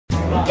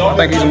I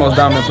think he's the most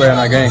dominant player in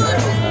our game,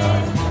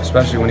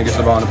 especially when he gets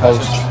the ball in the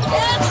post.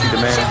 He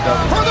demands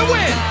double. For the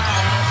win!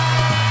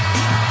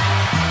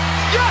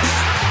 Yes!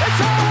 It's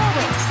all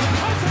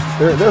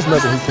over! There's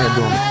nothing he can't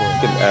do on the court.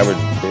 He can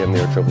average damn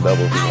near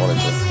triple-double if he wanted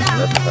to.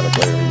 That's the kind of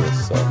player he is,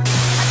 so.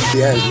 He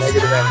has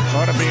negative energy.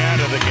 Ought to be out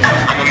of the game.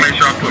 I'm gonna make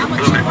sure I put a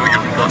bullet through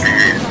your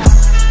fucking head.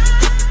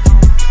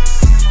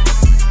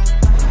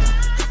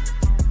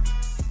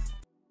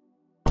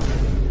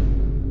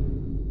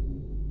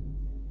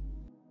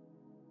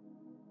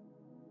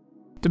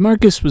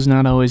 Demarcus was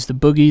not always the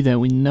Boogie that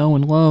we know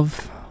and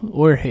love,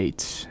 or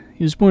hate.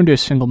 He was born to a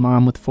single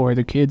mom with 4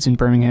 other kids in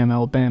Birmingham,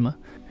 Alabama.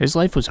 His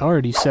life was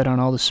hard. He said on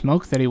All the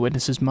Smoke that he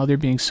witnessed his mother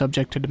being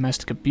subject to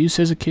domestic abuse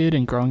as a kid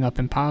and growing up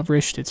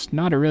impoverished. It's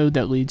not a road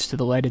that leads to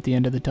the light at the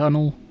end of the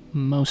tunnel,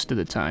 most of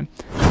the time.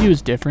 He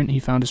was different.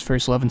 He found his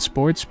first love in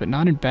sports, but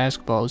not in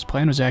basketball. His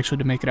plan was actually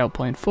to make it out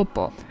playing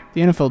football.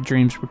 The NFL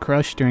dreams were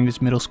crushed during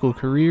his middle school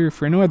career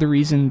for no other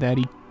reason that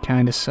he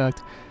kinda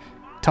sucked.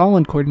 Tall,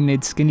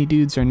 uncoordinated, skinny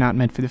dudes are not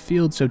meant for the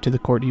field, so to the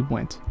court he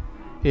went.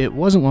 It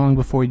wasn't long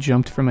before he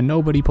jumped from a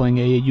nobody playing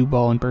AAU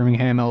ball in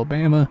Birmingham,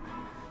 Alabama,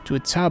 to a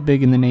top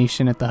big in the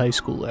nation at the high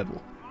school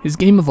level. His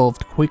game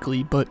evolved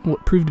quickly, but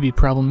what proved to be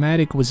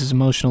problematic was his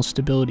emotional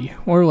stability,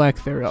 or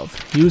lack thereof.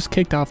 He was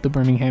kicked off the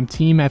Birmingham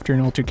team after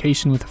an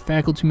altercation with a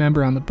faculty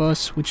member on the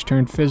bus, which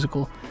turned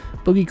physical.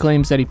 Boogie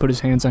claims that he put his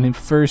hands on him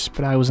first,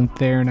 but I wasn't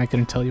there and I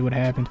couldn't tell you what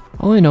happened.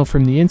 All I know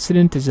from the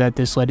incident is that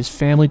this led his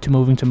family to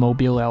moving to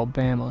Mobile,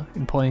 Alabama,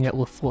 and playing at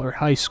LaFleur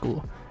High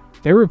School.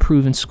 They were a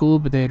proven school,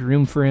 but they had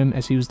room for him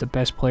as he was the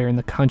best player in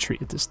the country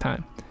at this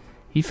time.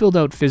 He filled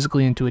out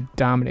physically into a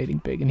dominating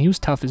big, and he was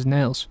tough as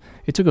nails.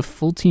 It took a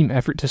full team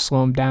effort to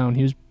slow him down.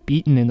 He was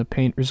beaten in the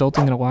paint,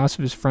 resulting in a loss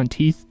of his front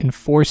teeth in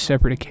 4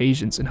 separate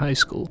occasions in high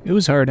school. It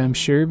was hard, I'm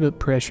sure, but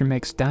pressure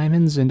makes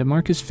diamonds, and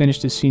Demarcus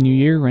finished his senior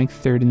year ranked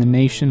 3rd in the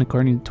nation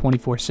according to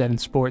 24/7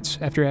 Sports,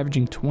 after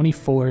averaging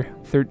 24,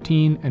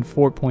 13, and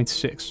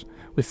 4.6,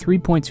 with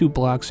 3.2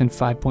 blocks and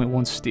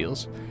 5.1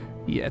 steals.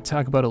 Yeah,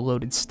 talk about a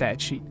loaded stat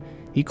sheet.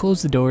 He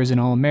closed the door as an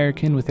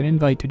All-American with an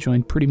invite to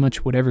join pretty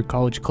much whatever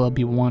college club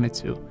he wanted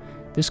to.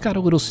 This got a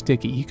little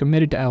sticky. He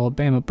committed to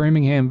Alabama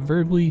Birmingham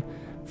verbally,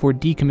 before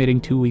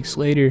decommitting 2 weeks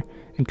later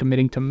and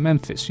committing to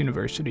Memphis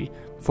University,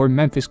 before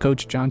Memphis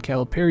coach John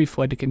Calipari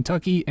fled to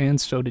Kentucky, and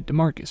so did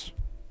Demarcus.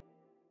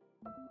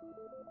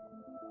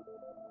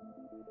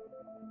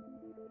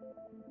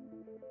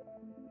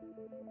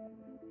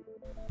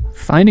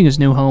 Finding his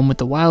new home with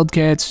the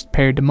Wildcats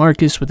paired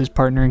Demarcus with his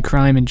partner in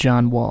crime in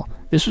John Wall.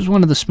 This was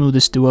one of the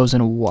smoothest duos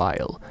in a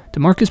while.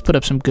 Demarcus put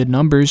up some good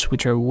numbers,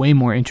 which are way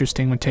more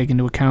interesting when taking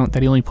into account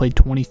that he only played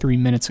 23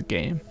 minutes a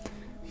game.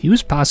 He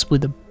was possibly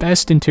the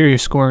best interior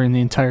scorer in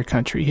the entire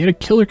country. He had a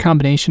killer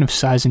combination of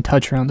size and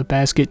touch around the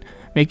basket,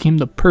 making him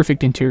the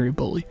perfect interior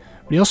bully.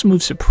 But he also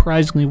moved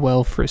surprisingly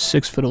well for a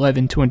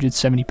 6'11",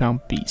 270-pound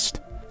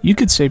beast. You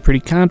could say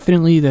pretty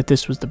confidently that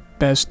this was the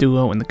best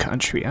duo in the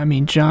country. I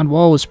mean, John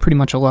Wall was pretty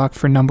much a lock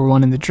for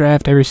 #1 in the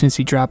draft ever since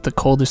he dropped the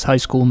coldest high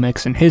school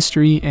mix in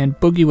history, and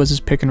Boogie was his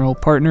pick-and-roll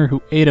partner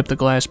who ate up the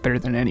glass better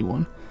than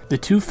anyone. The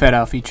two fed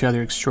off each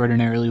other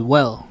extraordinarily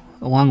well.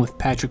 Along with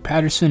Patrick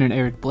Patterson and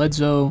Eric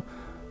Bledsoe,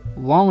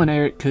 Wall and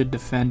Eric could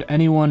defend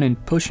anyone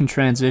and push in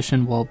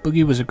transition, while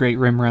Boogie was a great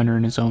rim runner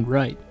in his own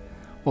right.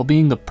 While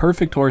being the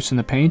perfect horse in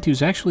the paint, he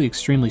was actually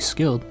extremely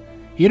skilled.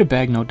 He had a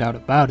bag, no doubt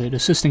about it.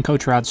 Assistant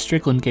coach Rod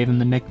Strickland gave him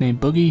the nickname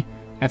Boogie.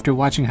 After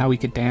watching how he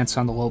could dance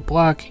on the low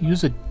block, he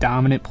was a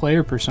dominant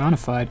player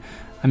personified.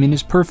 I mean,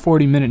 his per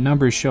 40-minute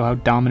numbers show how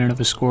dominant of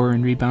a scorer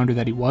and rebounder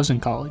that he was in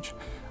college.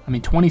 I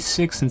mean,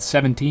 26 and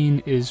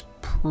 17 is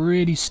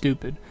pretty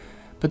stupid.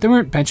 But they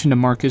weren't benching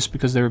Demarcus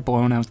because they were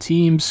blowing out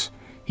teams.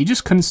 He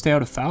just couldn't stay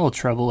out of foul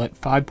trouble at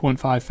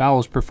 5.5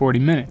 fouls per 40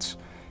 minutes.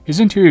 His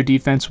interior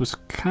defense was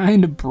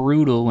kinda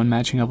brutal when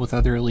matching up with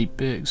other elite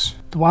bigs.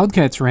 The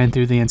Wildcats ran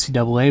through the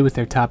NCAA with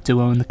their top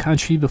duo in the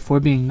country before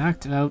being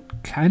knocked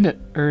out kinda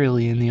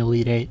early in the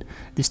Elite Eight.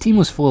 This team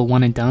was full of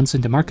one-and-dones,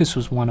 and Demarcus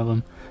was one of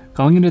them.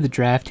 Going into the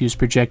draft, he was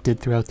projected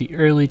throughout the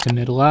early to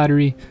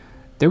mid-lottery.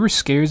 There were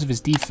scares of his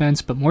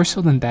defense, but more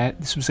so than that,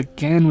 this was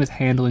again with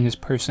handling his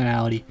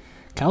personality.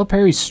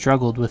 Calipari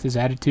struggled with his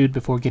attitude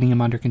before getting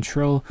him under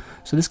control,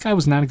 so this guy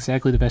was not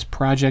exactly the best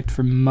project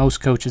for most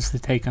coaches to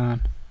take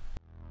on.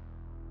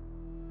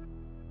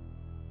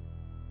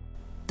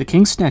 The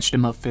Kings snatched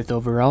him up 5th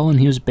overall, and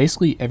he was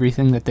basically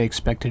everything that they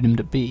expected him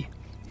to be.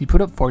 He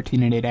put up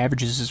 14 and 8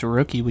 averages as a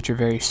rookie, which are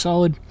very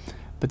solid,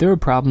 but there were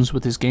problems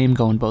with his game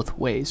going both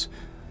ways.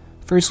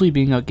 Firstly,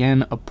 being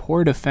again a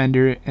poor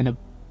defender and a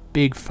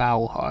big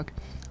foul hog.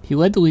 He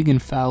led the league in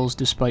fouls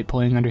despite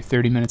playing under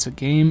 30 minutes a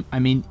game. I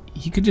mean,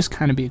 he could just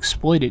kind of be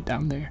exploited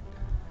down there.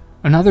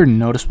 Another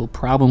noticeable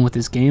problem with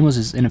his game was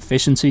his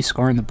inefficiency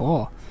scoring the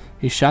ball.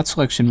 His shot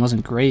selection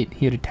wasn't great.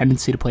 He had a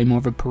tendency to play more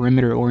of a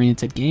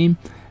perimeter-oriented game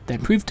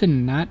that proved to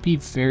not be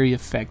very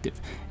effective,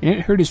 and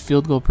it hurt his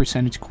field goal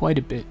percentage quite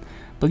a bit.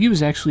 Boogie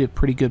was actually a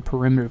pretty good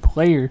perimeter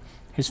player.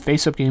 His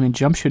face-up game and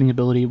jump shooting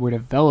ability were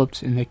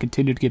developed, and they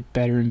continued to get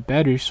better and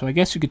better, so I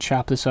guess you could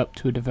chop this up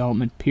to a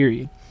development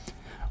period.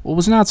 What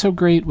was not so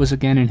great was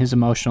again in his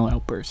emotional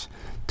outbursts.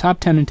 Top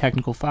 10 in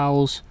technical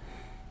fouls.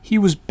 He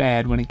was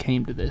bad when it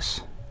came to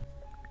this.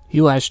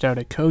 He lashed out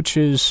at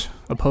coaches,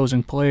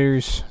 opposing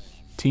players,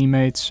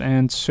 teammates,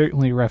 and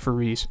certainly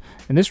referees,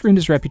 and this ruined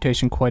his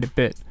reputation quite a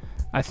bit.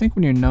 I think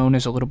when you're known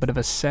as a little bit of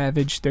a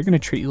savage, they're going to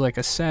treat you like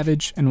a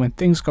savage, and when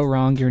things go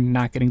wrong, you're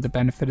not getting the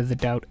benefit of the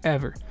doubt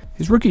ever.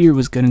 His rookie year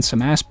was good in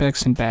some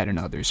aspects and bad in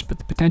others, but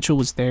the potential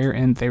was there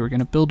and they were going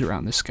to build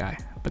around this guy.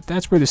 But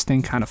that's where this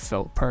thing kind of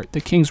fell apart.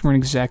 The Kings weren't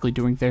exactly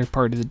doing their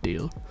part of the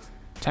deal.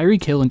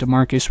 Tyreek Hill and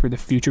Demarcus were the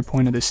future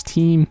point of this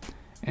team,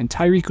 and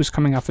Tyreek was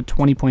coming off a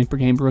 20-point per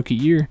game rookie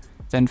year,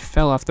 then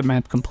fell off the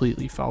map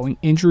completely following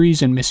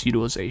injuries and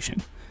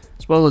misutilization,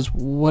 as well as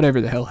whatever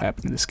the hell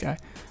happened to this guy.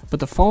 But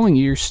the following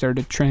year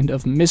started a trend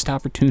of missed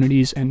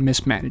opportunities and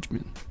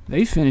mismanagement.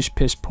 They finished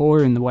piss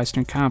poor in the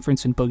Western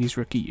Conference in Boogie's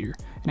rookie year,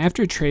 and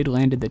after a trade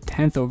landed the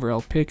 10th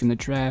overall pick in the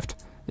draft,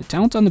 the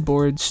talent on the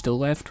board still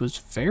left was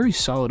very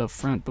solid up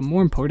front, but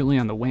more importantly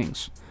on the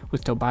wings,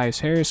 with Tobias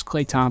Harris,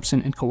 Klay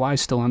Thompson, and Kawhi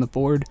still on the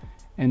board,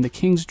 and the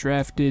Kings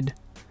drafted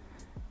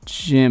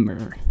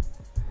Jimmer.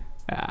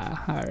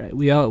 Alright,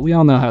 we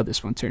all know how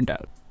this one turned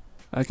out.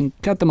 I can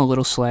cut them a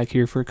little slack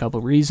here for a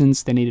couple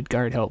reasons. They needed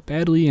guard help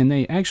badly, and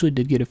they actually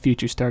did get a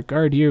future star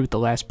guard here with the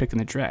last pick in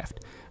the draft.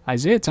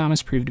 Isaiah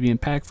Thomas proved to be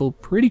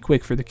impactful pretty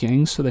quick for the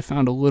Kings, so they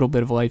found a little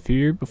bit of life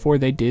here before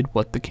they did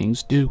what the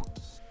Kings do.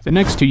 The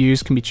next 2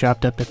 years can be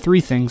chopped up to 3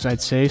 things,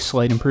 I'd say: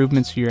 slight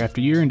improvements year after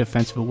year in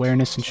defensive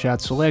awareness and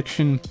shot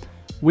selection,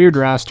 weird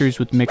rosters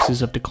with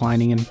mixes of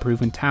declining and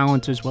improving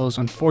talent, as well as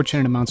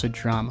unfortunate amounts of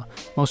drama,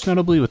 most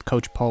notably with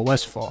coach Paul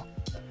Westphal.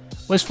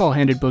 Westphal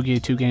handed Boogie a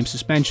 2-game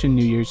suspension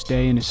New Year's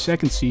Day in his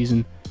second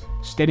season,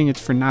 stating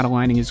it's for not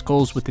aligning his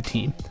goals with the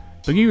team.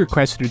 Boogie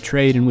requested a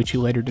trade, in which he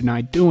later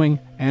denied doing,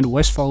 and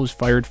Westphal was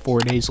fired 4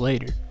 days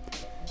later.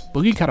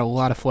 Boogie got a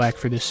lot of flack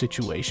for this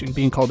situation,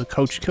 being called a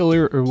coach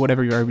killer or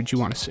whatever garbage you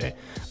want to say,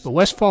 but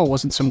Westphal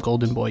wasn't some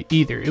golden boy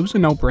either. It was a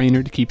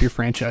no-brainer to keep your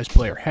franchise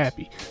player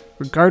happy.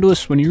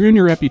 Regardless, when you ruin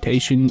your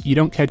reputation, you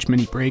don't catch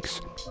many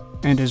breaks.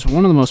 And as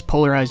one of the most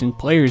polarizing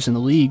players in the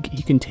league,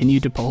 he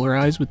continued to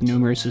polarize with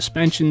numerous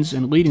suspensions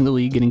and leading the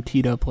league getting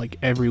teed up like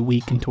every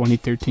week in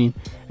 2013.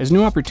 As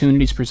new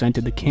opportunities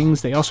presented the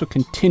Kings, they also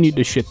continued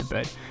to shit the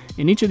bed.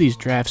 In each of these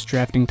drafts,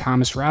 drafting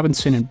Thomas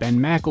Robinson and Ben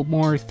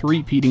McLemore,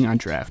 three-peating on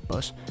draft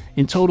bus.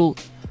 In total,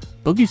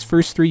 Boogie's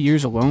first 3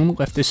 years alone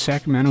left this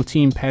Sacramento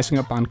team passing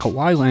up on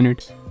Kawhi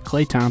Leonard,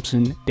 Klay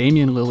Thompson,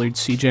 Damian Lillard,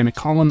 CJ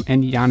McCollum,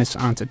 and Giannis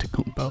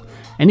Antetokounmpo.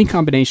 Any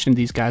combination of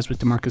these guys with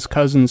Demarcus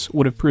Cousins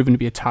would have proven to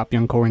be a top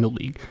young core in the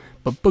league,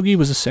 but Boogie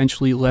was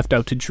essentially left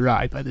out to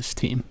dry by this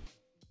team.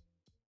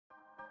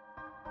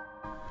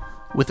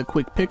 With a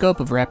quick pickup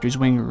of Raptors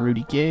winger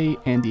Rudy Gay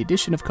and the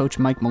addition of coach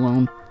Mike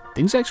Malone,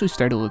 things actually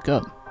started to look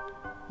up.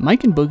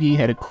 Mike and Boogie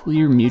had a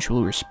clear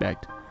mutual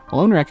respect.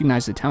 Malone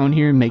recognized the talent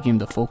here, making him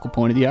the focal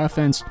point of the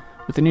offense,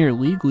 with a near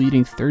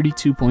league-leading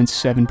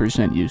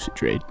 32.7%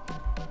 usage rate.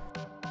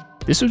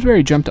 This was where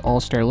he jumped to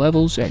all-star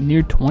levels at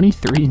near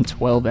 23 and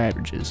 12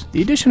 averages.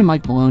 The addition of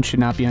Mike Malone should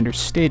not be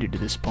understated to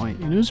this point,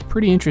 and it was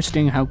pretty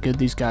interesting how good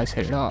these guys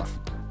hit it off.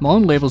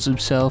 Malone labels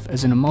himself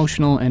as an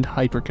emotional and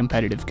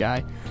hyper-competitive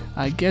guy.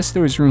 I guess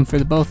there was room for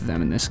the both of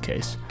them in this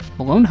case.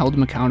 Malone held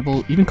him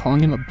accountable, even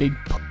calling him a big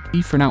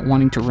p*** for not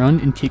wanting to run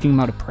and kicking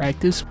him out of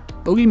practice.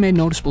 Boogie made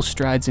noticeable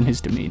strides in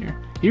his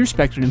demeanor. He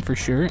respected him for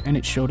sure, and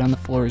it showed on the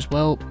floor as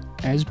well,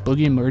 as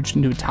Boogie emerged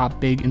into a top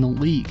big in the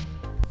league.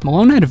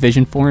 Malone had a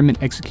vision for him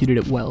and executed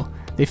it well.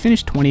 They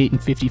finished 28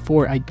 and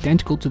 54,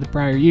 identical to the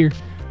prior year,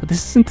 but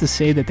this isn't to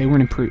say that they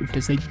weren't improved,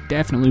 as they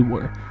definitely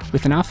were,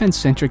 with an offense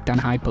centric on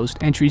high post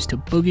entries to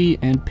Boogie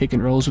and pick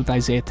and rolls with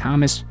Isaiah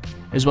Thomas,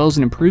 as well as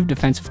an improved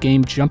defensive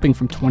game jumping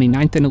from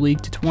 29th in the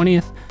league to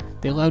 20th.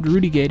 They allowed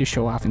Rudy Gay to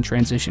show off in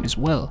transition as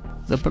well.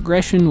 The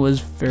progression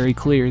was very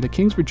clear. The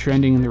Kings were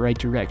trending in the right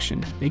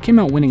direction. They came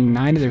out winning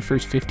 9 of their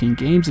first 15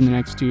 games in the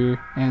next year,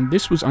 and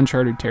this was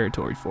uncharted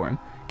territory for him.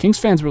 Kings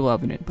fans were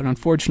loving it, but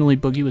unfortunately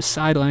Boogie was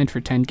sidelined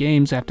for 10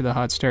 games after the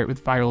hot start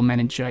with viral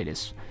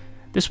meningitis.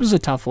 This was a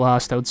tough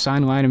loss that would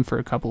sideline him for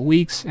a couple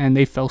weeks, and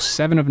they fell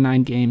 7 of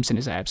 9 games in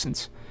his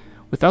absence.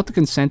 Without the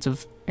consent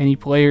of any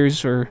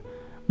players, or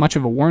much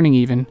of a warning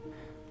even,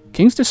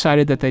 Kings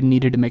decided that they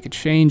needed to make a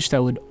change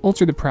that would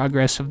alter the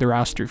progress of the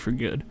roster for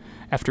good,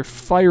 after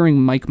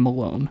firing Mike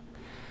Malone.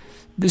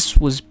 This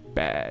was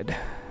bad.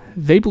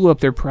 They blew up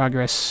their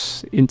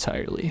progress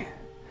entirely.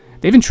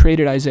 They even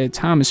traded Isaiah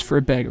Thomas for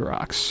a bag of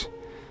rocks.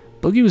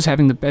 Boogie was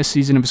having the best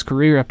season of his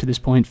career up to this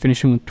point,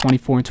 finishing with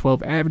 24 and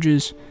 12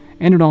 averages,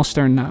 and an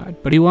all-star nod,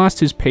 but he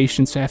lost his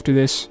patience after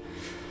this.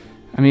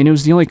 I mean, it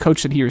was the only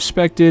coach that he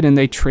respected, and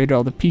they traded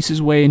all the pieces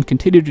away and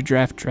continued to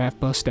draft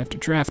bust after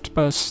draft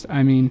bust.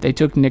 I mean, they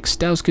took Nick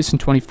Stauskas in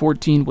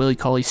 2014, Willie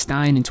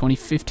Cauley-Stein in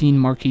 2015,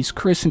 Marquise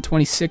Chris in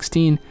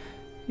 2016.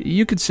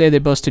 You could say they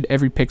busted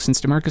every pick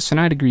since Demarcus, and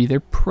I'd agree, they're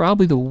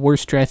probably the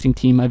worst drafting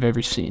team I've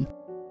ever seen.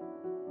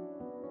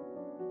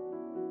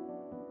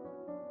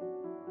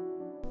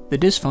 The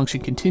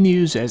dysfunction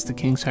continues as the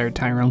Kings hired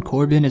Tyrone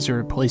Corbin as a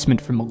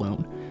replacement for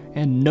Malone.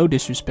 and no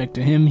disrespect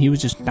to him, he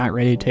was just not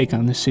ready to take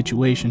on this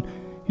situation.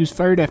 He was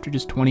fired after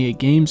just 28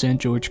 games, and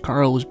George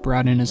Karl was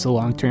brought in as the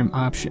long-term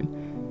option.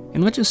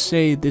 And let's just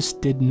say this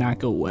did not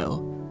go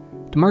well.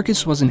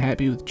 Demarcus wasn't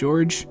happy with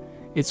George.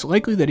 It's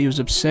likely that he was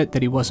upset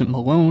that he wasn't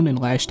Malone and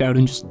lashed out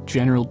in just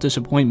general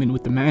disappointment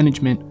with the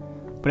management.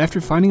 But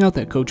after finding out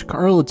that Coach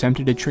Karl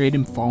attempted to trade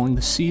him following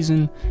the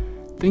season,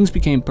 things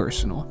became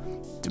personal.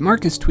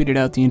 Demarcus tweeted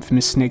out the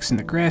infamous snakes in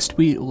the grass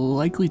tweet,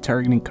 likely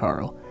targeting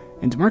Karl,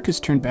 and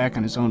Demarcus turned back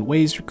on his own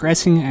ways,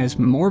 regressing as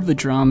more of the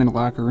drama and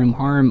locker room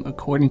harm,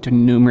 according to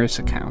numerous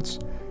accounts.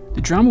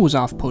 The drama was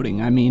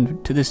off-putting. I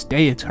mean, to this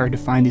day it's hard to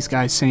find these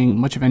guys saying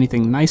much of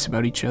anything nice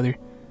about each other.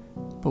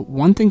 But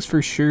one thing's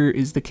for sure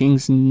is the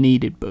Kings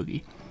needed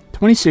Boogie.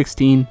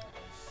 2016,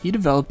 he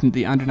developed into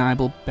the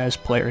undeniable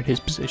best player at his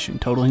position,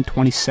 totaling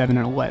 27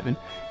 and 11.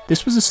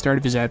 This was the start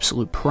of his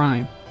absolute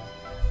prime.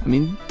 I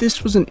mean,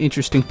 this was an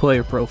interesting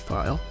player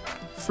profile.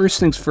 First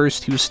things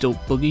first, he was still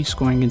Boogie,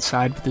 scoring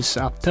inside with his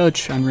soft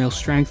touch, unreal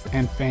strength,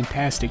 and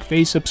fantastic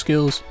face-up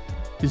skills.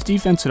 His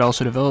defense had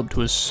also developed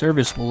to a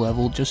serviceable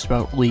level, just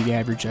about league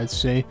average I'd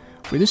say.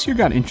 Where this year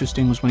got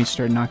interesting was when he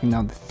started knocking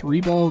down the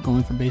 3-ball,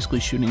 going from basically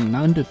shooting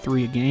none to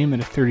 3 a game at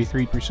a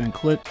 33%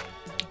 clip.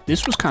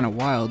 This was kind of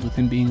wild, with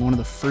him being one of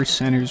the first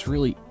centers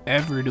really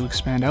ever to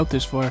expand out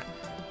this far.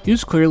 He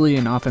was clearly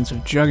an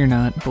offensive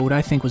juggernaut, but what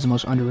I think was the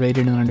most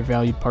underrated and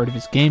undervalued part of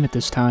his game at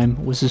this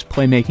time was his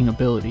playmaking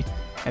ability.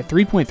 At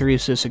 3.3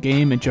 assists a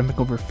game and jumping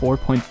over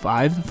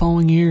 4.5 the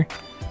following year,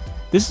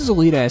 this is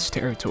elite-ass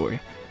territory.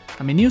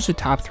 I mean, he was a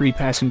top 3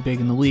 passing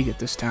big in the league at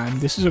this time.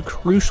 This is a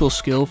crucial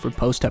skill for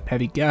post-up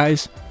heavy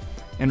guys,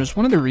 and was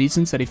one of the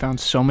reasons that he found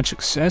so much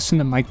success in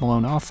the Mike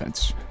Malone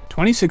offense.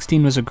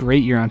 2016 was a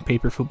great year on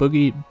paper for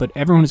Boogie, but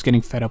everyone was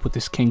getting fed up with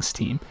this Kings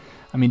team.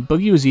 I mean,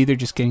 Boogie was either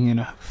just getting in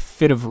a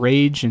fit of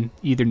rage and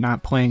either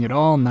not playing at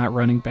all, not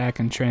running back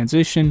in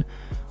transition,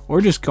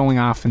 or just going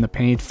off in the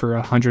paint for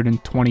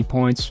 120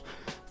 points.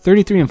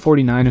 33 and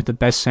 49 with the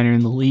best center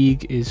in the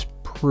league is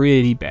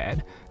pretty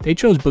bad. They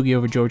chose Boogie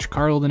over George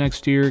Karl the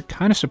next year.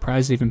 Kind of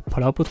surprised they even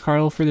put up with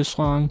Karl for this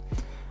long,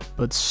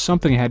 but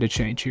something had to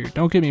change here.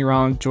 Don't get me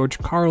wrong, George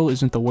Karl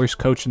isn't the worst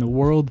coach in the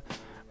world,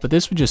 but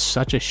this was just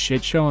such a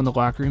shit show in the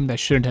locker room that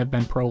shouldn't have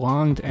been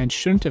prolonged and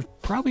shouldn't have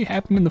probably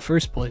happened in the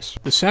first place.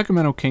 The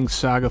Sacramento Kings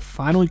saga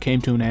finally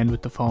came to an end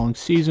with the following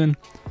season,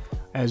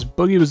 as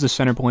Boogie was the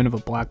center point of a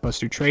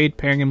blockbuster trade,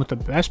 pairing him with the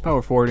best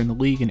power forward in the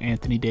league in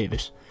Anthony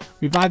Davis,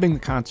 reviving the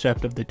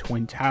concept of the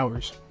Twin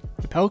Towers.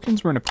 The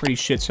Pelicans were in a pretty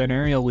shit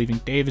scenario, leaving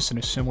Davis in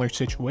a similar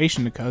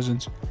situation to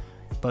Cousins,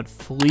 but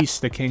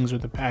fleeced the Kings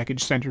with a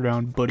package centered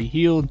around Buddy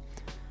Hield,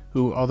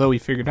 who, although he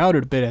figured out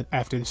it a bit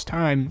after this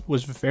time,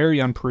 was very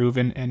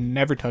unproven and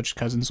never touched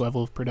Cousins'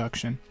 level of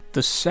production.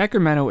 The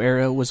Sacramento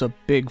era was a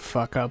big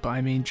fuck-up.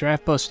 I mean,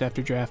 draft bust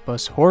after draft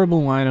bust,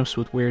 horrible lineups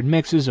with weird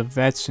mixes of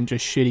vets and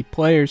just shitty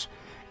players,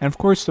 and of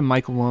course the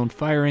Mike Malone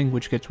firing,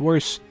 which gets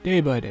worse day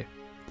by day.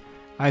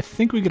 I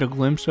think we get a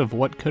glimpse of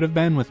what could have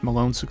been with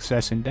Malone's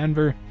success in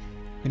Denver.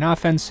 An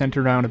offense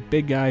centered around a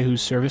big guy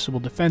who's serviceable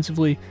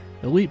defensively,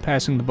 elite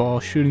passing the ball,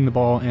 shooting the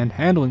ball, and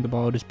handling the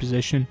ball at his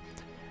position,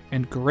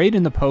 and great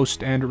in the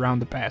post and around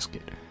the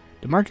basket.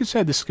 Demarcus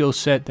had the skill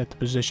set that the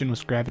position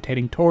was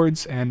gravitating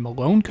towards, and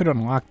Malone could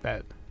unlock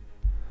that.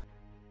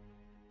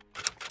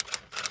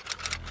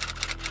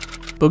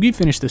 Boogie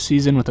finished the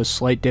season with a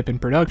slight dip in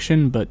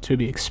production, but to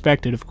be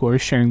expected, of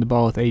course, sharing the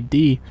ball with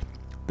AD.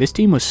 This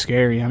team was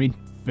scary, I mean,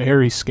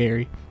 very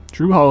scary.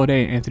 Drew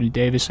Holiday, Anthony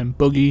Davis, and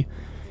Boogie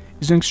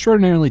is an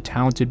extraordinarily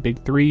talented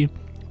big three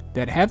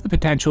that have the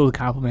potential to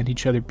complement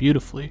each other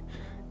beautifully.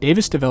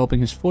 Davis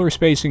developing his floor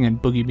spacing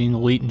and Boogie being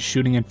elite in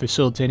shooting and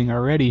facilitating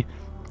already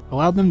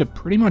allowed them to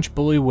pretty much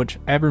bully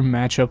whichever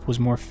matchup was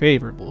more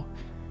favorable.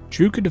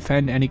 Drew could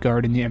defend any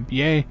guard in the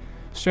NBA,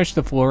 stretch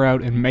the floor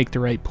out, and make the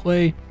right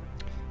play.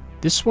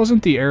 This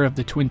wasn't the era of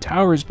the Twin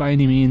Towers by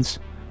any means,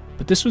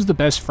 but this was the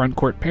best front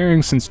court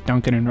pairing since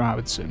Duncan and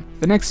Robinson.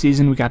 The next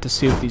season we got to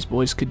see what these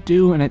boys could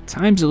do, and at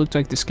times it looked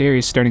like the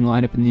scariest starting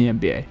lineup in the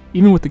NBA,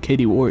 even with the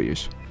KD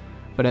Warriors.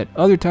 But at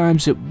other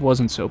times it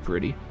wasn't so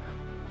pretty.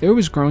 There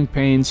was growing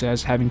pains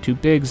as having two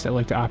bigs that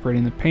like to operate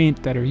in the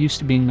paint that are used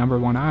to being number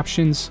one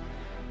options.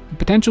 The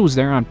potential was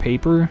there on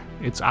paper,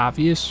 it's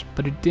obvious,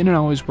 but it didn't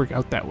always work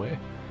out that way.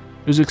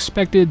 It was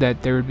expected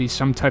that there would be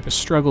some type of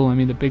struggle. I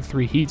mean, the big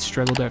three Heat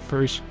struggled at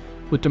first,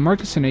 with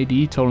Demarcus and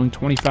AD totaling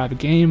 25 a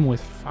game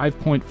with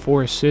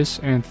 5.4 assists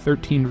and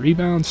 13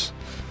 rebounds.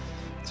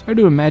 It's hard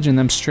to imagine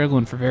them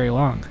struggling for very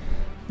long.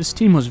 This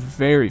team was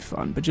very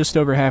fun, but just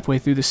over halfway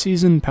through the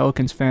season,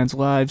 Pelicans fans'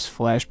 lives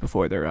flashed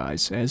before their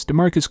eyes as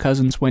Demarcus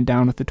Cousins went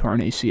down with a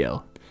torn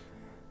ACL.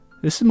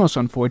 This is the most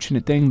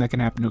unfortunate thing that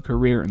can happen to a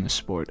career in this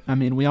sport. I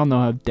mean, we all know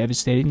how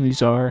devastating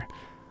these are.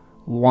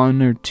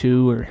 1 or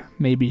 2 or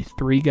maybe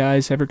 3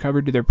 guys have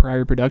recovered to their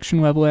prior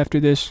production level after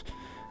this.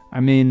 I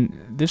mean,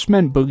 this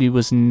meant Boogie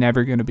was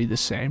never going to be the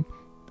same.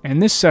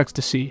 And this sucks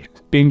to see.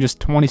 Being just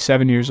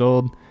 27 years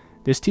old,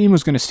 this team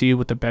was going to see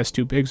what the best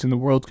two bigs in the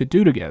world could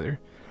do together.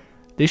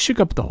 They shook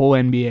up the whole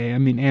NBA. I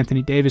mean,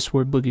 Anthony Davis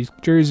wore Boogie's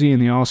jersey in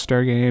the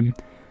All-Star game.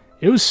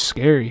 It was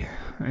scary.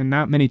 and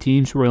not many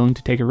teams were willing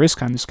to take a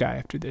risk on this guy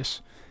after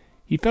this.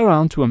 He fell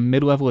down to a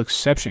mid-level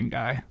exception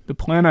guy. The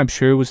plan, I'm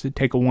sure, was to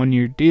take a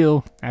one-year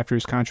deal after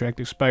his contract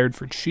expired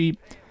for cheap,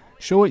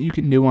 show what you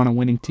can do on a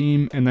winning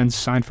team, and then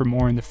sign for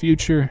more in the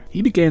future.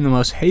 He became the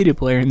most hated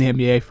player in the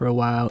NBA for a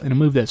while, in a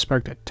move that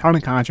sparked a ton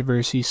of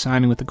controversy,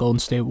 signing with the Golden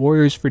State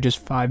Warriors for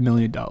just $5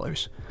 million.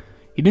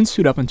 He didn't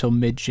suit up until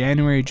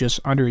mid-January,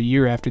 just under a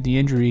year after the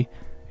injury,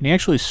 and he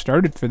actually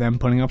started for them,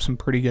 putting up some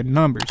pretty good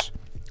numbers.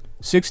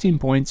 16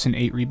 points and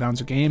 8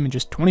 rebounds a game in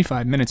just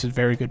 25 minutes is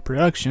very good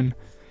production.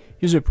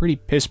 He was a pretty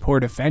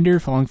piss-poor defender,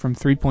 falling from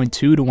 3.2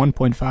 to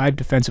 1.5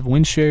 defensive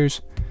win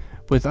shares.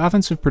 With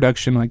offensive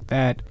production like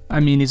that,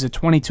 I mean, he's a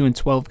 22 and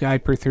 12 guy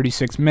per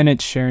 36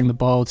 minutes, sharing the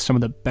ball with some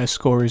of the best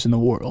scorers in the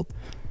world.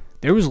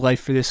 There was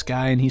life for this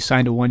guy, and he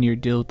signed a one-year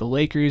deal with the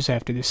Lakers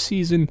after this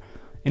season,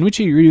 in which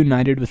he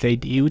reunited with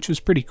AD, which was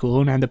pretty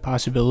cool and had the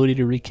possibility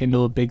to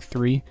rekindle a big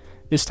three,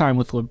 this time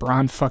with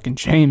LeBron fucking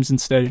James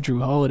instead of Drew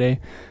Holiday.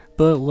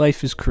 But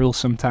life is cruel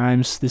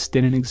sometimes. This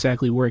didn't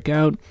exactly work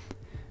out.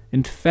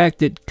 In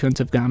fact, it couldn't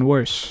have gone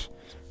worse.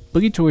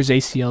 Boogie tore his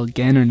ACL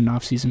again in an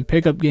offseason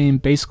pickup game,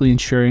 basically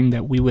ensuring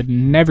that we would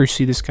never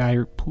see this guy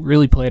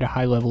really play at a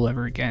high level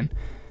ever again.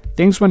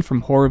 Things went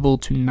from horrible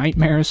to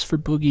nightmares for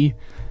Boogie.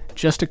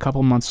 Just a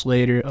couple months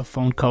later, a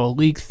phone call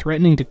leaked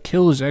threatening to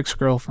kill his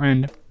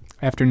ex-girlfriend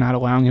after not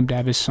allowing him to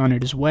have his son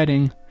at his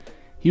wedding.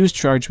 He was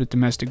charged with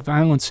domestic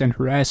violence and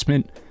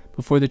harassment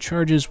before the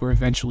charges were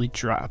eventually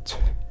dropped.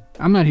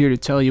 I'm not here to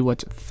tell you what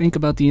to think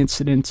about the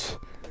incident,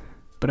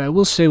 but I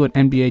will say what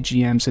NBA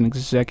GMs and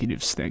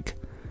executives think.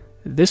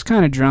 This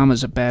kind of drama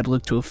is a bad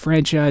look to a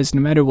franchise,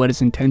 no matter what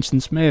his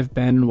intentions may have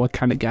been and what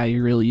kind of guy he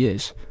really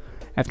is.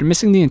 After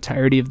missing the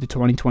entirety of the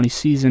 2020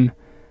 season,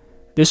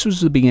 this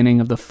was the beginning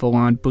of the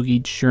full-on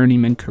Boogie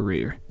journeyman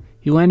career.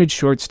 He landed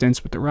short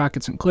stints with the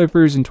Rockets and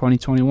Clippers in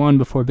 2021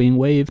 before being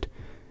waived,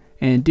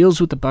 and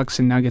deals with the Bucks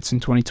and Nuggets in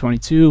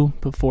 2022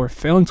 before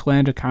failing to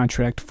land a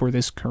contract for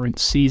this current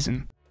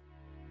season.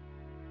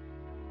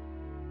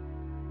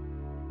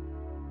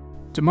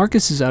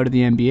 Demarcus is out of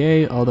the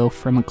NBA, although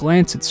from a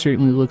glance it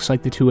certainly looks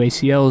like the two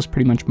ACLs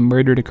pretty much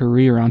murdered a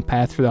career on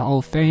path for the Hall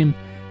of Fame.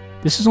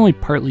 This is only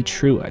partly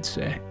true, I'd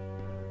say.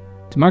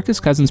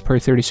 Demarcus Cousins' per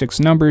 36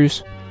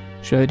 numbers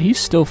show that he's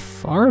still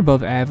far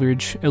above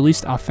average, at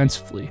least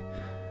offensively.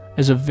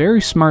 As a very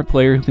smart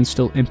player who can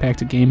still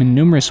impact a game in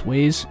numerous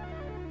ways,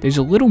 there's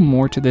a little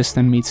more to this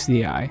than meets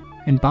the eye,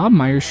 and Bob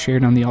Myers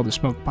shared on the All the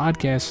Smoke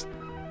podcast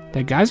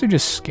that guys are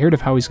just scared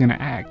of how he's going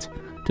to act.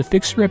 To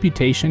fix your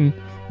reputation,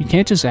 you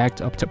can't just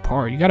act up to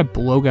par, you gotta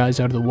blow guys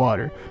out of the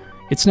water.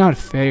 It's not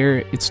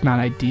fair, it's not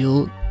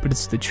ideal, but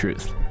it's the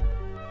truth.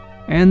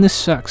 And this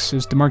sucks,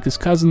 as Demarcus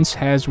Cousins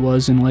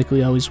was, and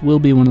likely always will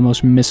be one of the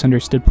most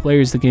misunderstood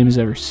players the game has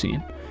ever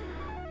seen.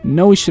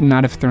 No, he should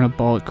not have thrown a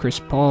ball at Chris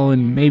Paul,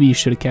 and maybe he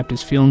should have kept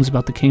his feelings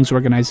about the Kings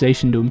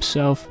organization to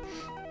himself,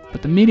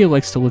 but the media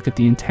likes to look at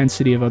the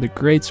intensity of other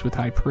greats with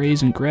high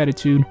praise and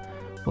gratitude,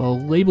 while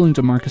labeling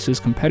Demarcus'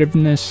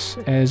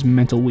 competitiveness as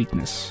mental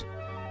weakness.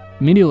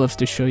 The media loves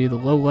to show you the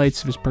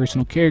lowlights of his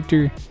personal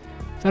character,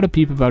 without a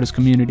peep about his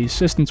community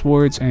assistance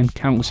awards and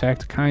countless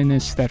acts of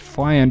kindness that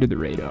fly under the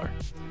radar.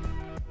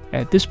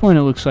 At this point,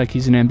 it looks like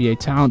he's an NBA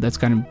talent that's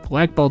gotten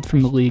blackballed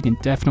from the league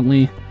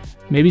indefinitely.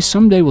 Maybe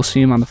someday we'll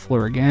see him on the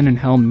floor again, and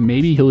hell,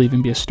 maybe he'll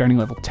even be a starting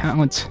level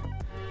talent.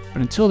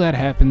 But until that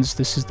happens,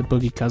 this is the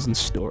Boogie Cousins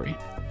story.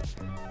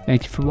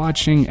 Thank you for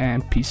watching,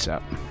 and peace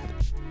out.